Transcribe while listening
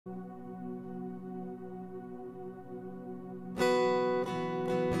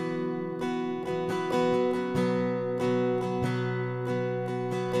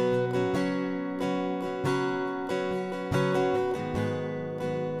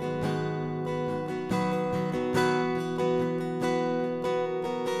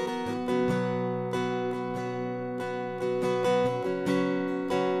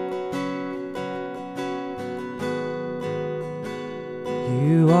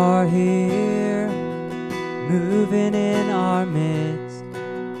are here, moving in our midst.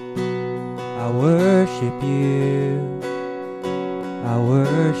 I worship you, I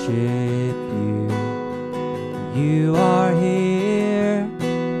worship you. You are here,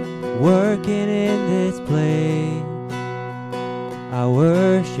 working in this place. I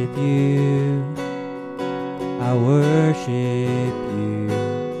worship you, I worship you.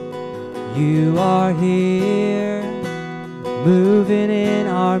 You are here, moving in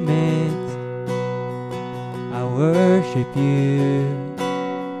our midst. I worship you,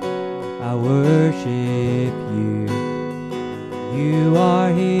 I worship you. You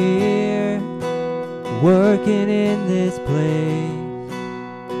are here, working in this place.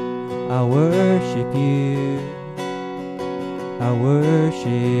 I worship you, I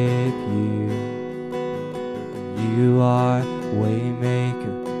worship you. You are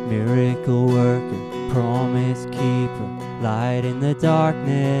Waymaker, miracle worker, promise keeper, light in the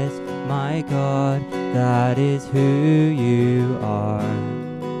darkness. My God, that is who you are.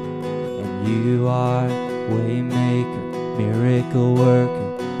 And you are Waymaker, miracle worker,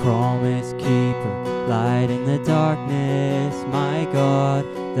 promise keeper, light in the darkness. My God,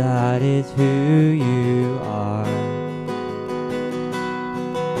 that is who you are.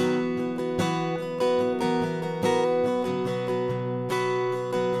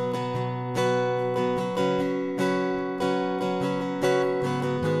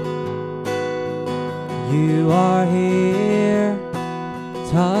 You are here,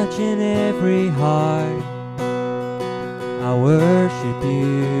 touching every heart. I worship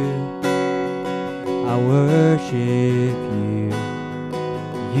you, I worship you.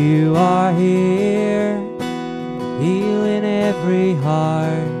 You are here, healing every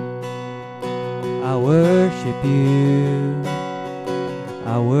heart. I worship you,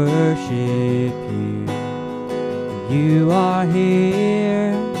 I worship you. You are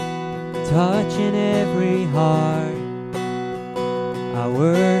here, touching every heart. I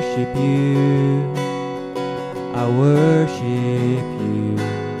worship you, I worship you.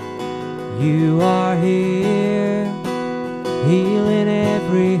 You are here, healing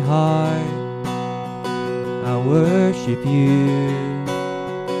every heart. I worship you,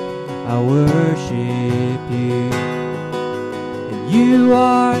 I worship you. And you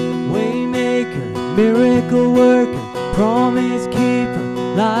are Waymaker, miracle worker, promise keeper,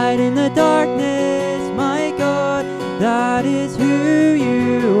 light in the darkness. My God, that is who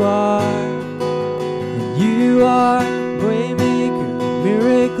you are. And you are Waymaker,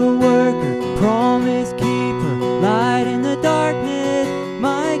 miracle worker, promise keeper, light in the darkness.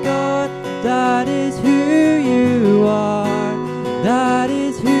 My God, that is who you are. That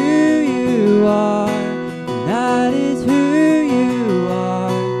is who you are. That is who you are.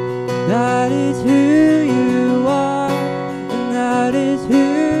 That is who you are. And that is who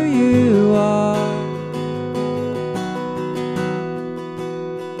you are.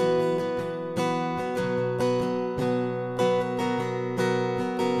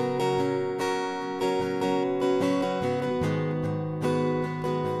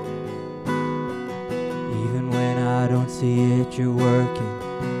 Even when I don't see it, you're working.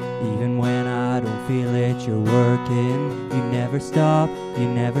 Even when I don't feel it, you're working. You never stop working. You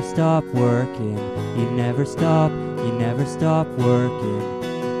never stop working.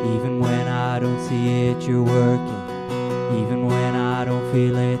 Even when I don't see it, you're working. Even when I don't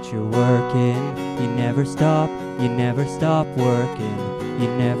feel it, you're working. You never stop working. You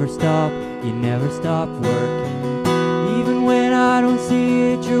never stop working. Even when I don't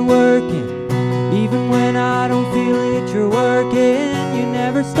see it, you're working. Even when I don't feel it, you're working. You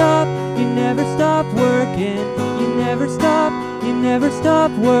never stop working. You never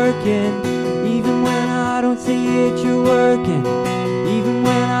stop working. Even when I don't see it, you're working. Even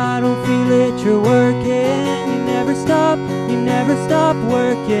when I don't feel it, you're working. You never stop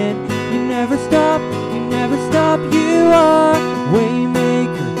working. You never stop. You are